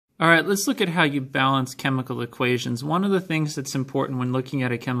All right, let's look at how you balance chemical equations. One of the things that's important when looking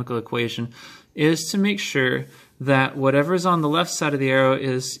at a chemical equation is to make sure that whatever's on the left side of the arrow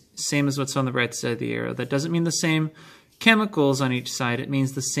is same as what's on the right side of the arrow. That doesn't mean the same chemicals on each side. It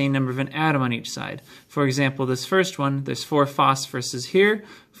means the same number of an atom on each side. For example, this first one, there's 4 phosphoruses here,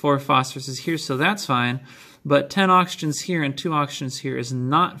 4 phosphoruses here, so that's fine. But 10 oxygens here and 2 oxygens here is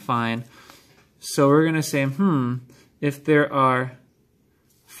not fine. So we're going to say, if there are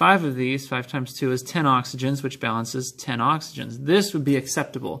 5 of these, 5 times 2 is 10 oxygens, which balances 10 oxygens. This would be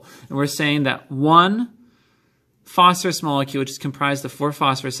acceptable. And we're saying that one phosphorus molecule, which is comprised of 4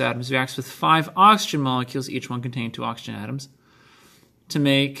 phosphorus atoms, reacts with 5 oxygen molecules, each one containing 2 oxygen atoms, to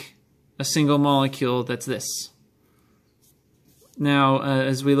make a single molecule that's this. Now,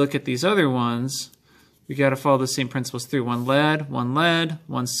 as we look at these other ones, we got to follow the same principles through. One lead,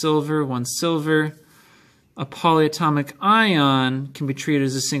 one silver, one silver. A polyatomic ion can be treated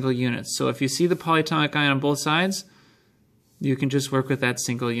as a single unit. So if you see the polyatomic ion on both sides, you can just work with that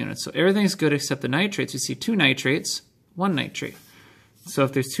single unit. So everything's good except the nitrates. You see 2 nitrates, 1 nitrate. So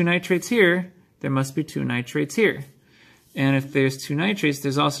if there's 2 nitrates here, there must be 2 nitrates here. And if there's 2 nitrates,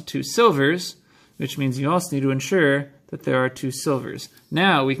 there's also 2 silvers, which means you also need to ensure that there are 2 silvers.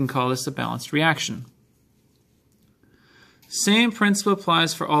 Now we can call this a balanced reaction. Same principle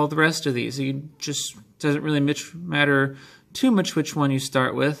applies for all the rest of these. It just doesn't really matter too much which one you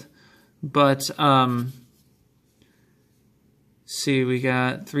start with. But see, we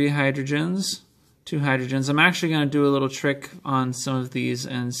got 3 hydrogens, 2 hydrogens. I'm actually going to do a little trick on some of these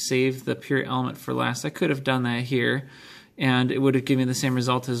and save the pure element for last. I could have done that here, and it would have given me the same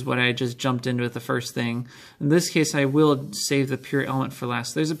result as what I just jumped into with the first thing. In this case, I will save the pure element for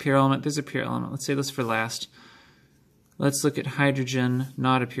last. There's a pure element, there's a pure element. Let's save this for last. Let's look at hydrogen,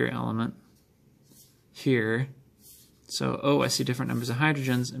 not a pure element, here. So, oh, I see different numbers of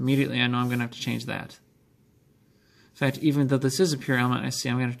hydrogens. Immediately, I know I'm going to have to change that. In fact, even though this is a pure element, I see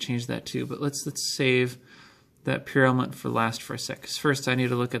I'm going to change that too. But let's save that pure element for last for a sec. Because first, I need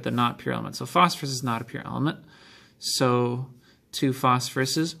to look at the not pure element. So phosphorus is not a pure element. So 2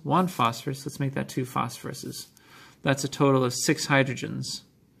 phosphoruses, 1 phosphorus. Let's make that 2 phosphoruses. That's a total of 6 hydrogens.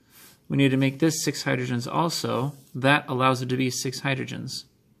 We need to make this 6 hydrogens also. That allows it to be 6 hydrogens.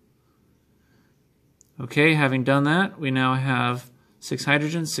 Okay, having done that, we now have 6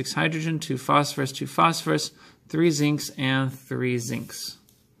 hydrogens, 6 hydrogen, 2 phosphorus, 2 phosphorus, 3 zincs, and 3 zincs.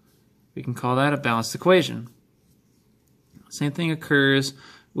 We can call that a balanced equation. Same thing occurs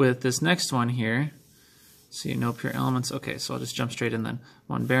with this next one here. See, no pure elements. Okay, so I'll just jump straight in then.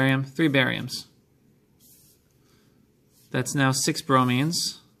 1 barium, 3 bariums. That's now 6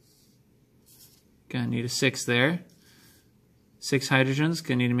 bromines. Gonna need a 6 there. 6 hydrogens,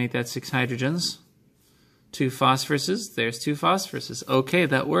 gonna need to make that 6 hydrogens. 2 phosphoruses, there's 2 phosphoruses. Okay,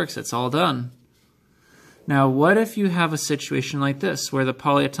 that works, it's all done. Now, what if you have a situation like this, where the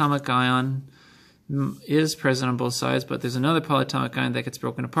polyatomic ion is present on both sides, but there's another polyatomic ion that gets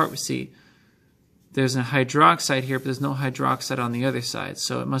broken apart? We see there's a hydroxide here, but there's no hydroxide on the other side,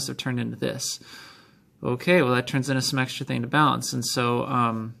 so it must have turned into this. Okay, well that turns into some extra thing to balance, and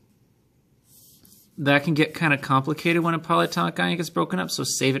so that can get kind of complicated when a polyatomic ion gets broken up, so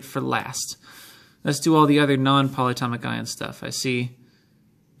save it for last. Let's do all the other non-polyatomic ion stuff. I see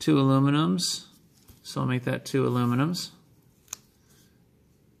 2 aluminums, so I'll make that 2 aluminums.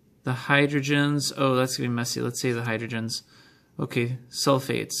 The hydrogens, oh, that's going to be messy. Let's save the hydrogens. Okay,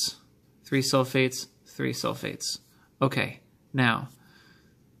 sulfates. 3 sulfates, 3 sulfates. Okay, now,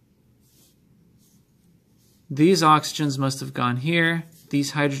 these oxygens must have gone here.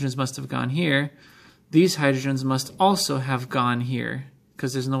 These hydrogens must have gone here. These hydrogens must also have gone here,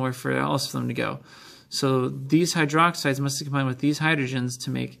 because there's nowhere else for them to go. So these hydroxides must have combined with these hydrogens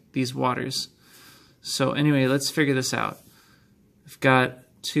to make these waters. So anyway, let's figure this out. I've got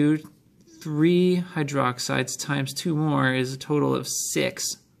 3 hydroxides times 2 more is a total of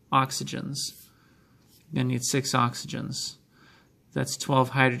 6 oxygens. You're going to need 6 oxygens. That's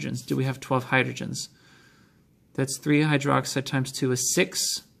 12 hydrogens. Do we have 12 hydrogens? That's 3 hydroxide times 2 is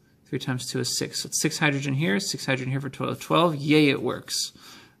 6. 3 times 2 is 6. So it's 6 hydrogen here, 6 hydrogen here for a total of 12. Yay, it works.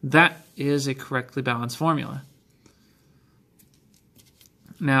 That is a correctly balanced formula.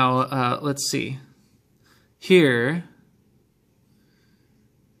 Now, let's see. Here,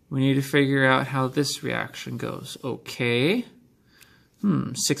 we need to figure out how this reaction goes. Okay.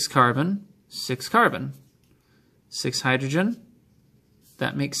 6 carbon, 6 carbon. 6 hydrogen.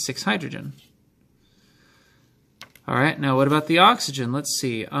 That makes 6 hydrogen. All right, now what about the oxygen? Let's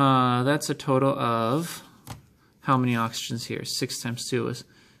see. That's a total of how many oxygens here? 6 times 2 is,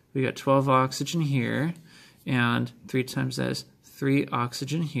 we got 12 oxygen here, and 3 times that is 3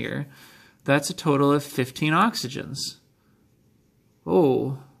 oxygen here. That's a total of 15 oxygens.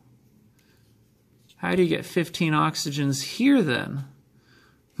 Oh, how do you get 15 oxygens here then?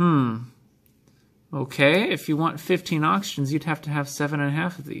 Okay, if you want 15 oxygens, you'd have to have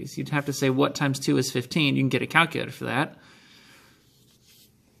 7.5 of these. You'd have to say what times 2 is 15. You can get a calculator for that.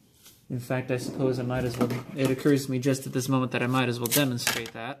 In fact, I suppose I might as well, it occurs to me just at this moment that I might as well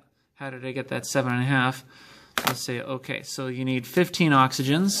demonstrate that. How did I get that 7.5? Let's say, okay, so you need 15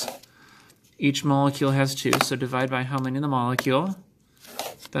 oxygens. Each molecule has 2, so divide by how many in the molecule.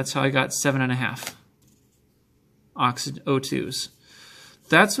 That's how I got 7.5 O2s.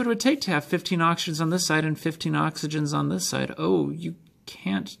 That's what it would take to have 15 oxygens on this side and 15 oxygens on this side. Oh, you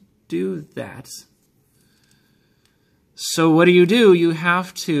can't do that. So what do? You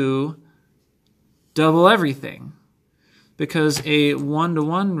have to double everything, because a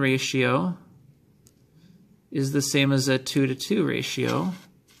 1-to-1 ratio is the same as a 2-to-2 ratio.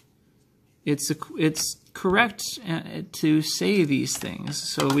 It's correct to say these things.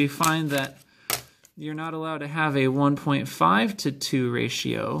 So we find that you're not allowed to have a 1.5 to 2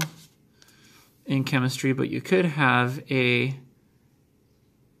 ratio in chemistry, but you could have a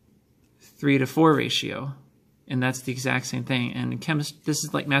 3 to 4 ratio. And that's the exact same thing. And in chemistry, this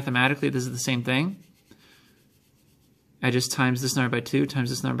is like mathematically, this is the same thing. I just times this number by 2,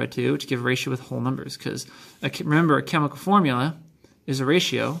 times this number by 2 to give a ratio with whole numbers. Because remember, a chemical formula is a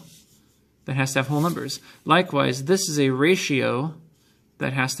ratio that has to have whole numbers. Likewise, this is a ratio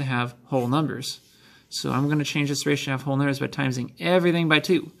that has to have whole numbers. So I'm going to change this ratio to have whole numbers by timesing everything by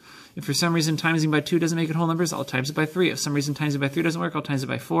 2. If for some reason timesing by 2 doesn't make it whole numbers, I'll times it by 3. If for some reason timesing by 3 doesn't work, I'll times it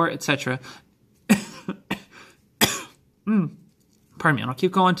by 4, etc. Pardon me, and I'll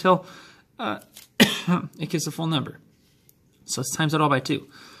keep going until it gives a full number. So let's times it all by 2.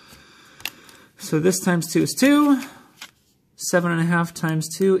 So this times 2 is 2. 7.5 times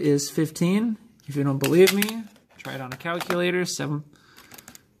 2 is 15. If you don't believe me, try it on a calculator.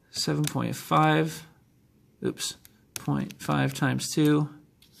 7.5. Oops. 0.5 times 2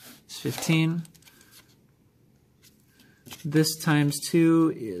 is 15. This times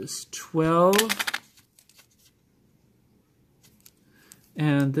 2 is 12.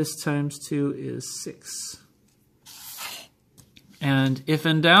 And this times 2 is 6. And if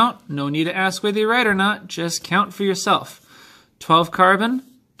in doubt, no need to ask whether you're right or not, just count for yourself. 12 carbon,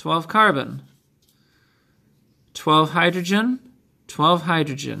 12 carbon. 12 hydrogen, 12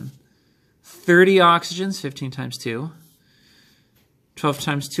 hydrogen. 30 oxygens, 15 times 2. 12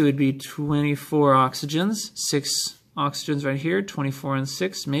 times 2 would be 24 oxygens. 6 oxygens right here. 24 and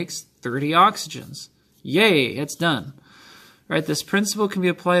 6 makes 30 oxygens. Yay, it's done. Right, this principle can be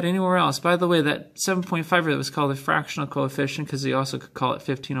applied anywhere else. By the way, that 7.5 was called a fractional coefficient because you also could call it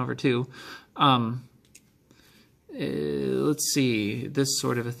 15 over 2. Let's see, this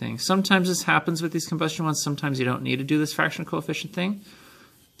sort of a thing. Sometimes this happens with these combustion ones. Sometimes you don't need to do this fractional coefficient thing.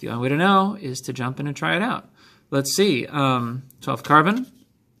 The only way to know is to jump in and try it out. Let's see, 12 carbon,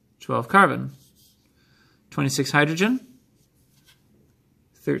 12 carbon. 26 hydrogen.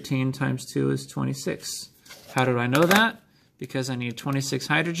 13 times 2 is 26. How do I know that? Because I need 26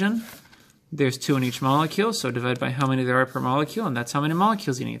 hydrogen. There's 2 in each molecule, so divide by how many there are per molecule, and that's how many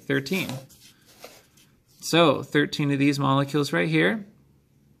molecules you need, 13. So 13 of these molecules right here.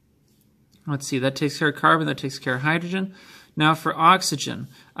 Let's see, that takes care of carbon, that takes care of hydrogen. Now for oxygen,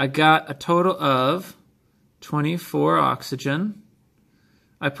 I got a total of 24 oxygen.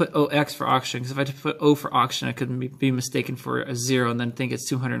 I put OX for oxygen, because if I put O for oxygen, I could be mistaken for a 0 and then think it's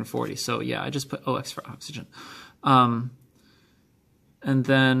 240. So yeah, I just put OX for oxygen. And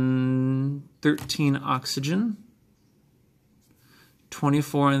then 13 oxygen.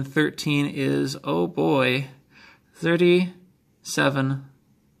 24 and 13 is, oh boy, 37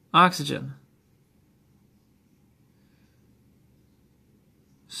 oxygen.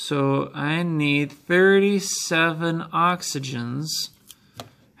 So I need 37 oxygens.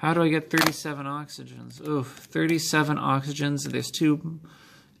 How do I get 37 oxygens? Oh, 37 oxygens. There's 2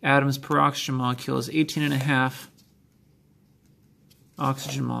 atoms per oxygen molecule is 18.5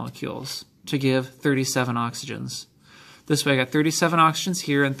 oxygen molecules to give 37 oxygens. This way I got 37 oxygens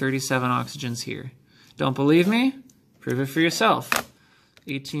here and 37 oxygens here. Don't believe me? Prove it for yourself.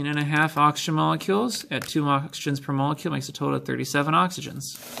 18.5 oxygen molecules at 2 oxygens per molecule makes a total of 37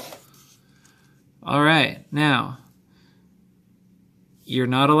 oxygens. All right, now, you're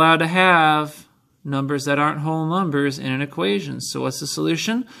not allowed to have numbers that aren't whole numbers in an equation. So what's the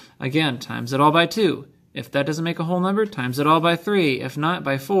solution? Again, times it all by 2. If that doesn't make a whole number, times it all by 3. If not,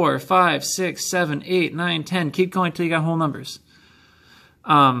 by 4, 5, 6, 7, 8, 9, 10. Keep going until you got whole numbers.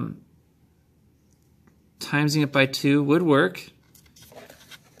 Timesing it by 2 would work.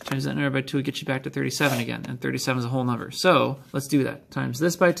 Times that number by 2 would get you back to 37 again, and 37 is a whole number. So let's do that. Times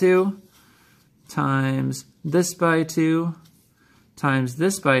this by 2, times this by 2, times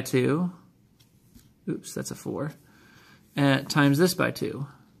this by 2. Oops, that's a 4. And times this by 2.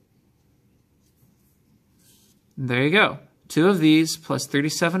 And there you go. 2 of these plus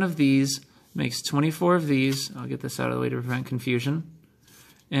 37 of these makes 24 of these. I'll get this out of the way to prevent confusion.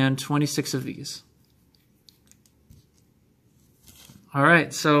 And 26 of these. All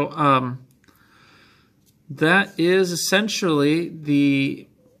right, so that is essentially the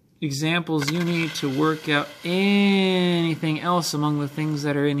examples you need to work out anything else among the things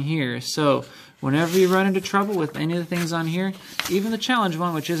that are in here. So whenever you run into trouble with any of the things on here, even the challenge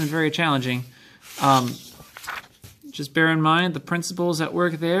one, which isn't very challenging, just bear in mind the principles at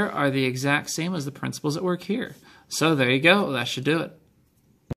work there are the exact same as the principles at work here. So there you go. That should do it.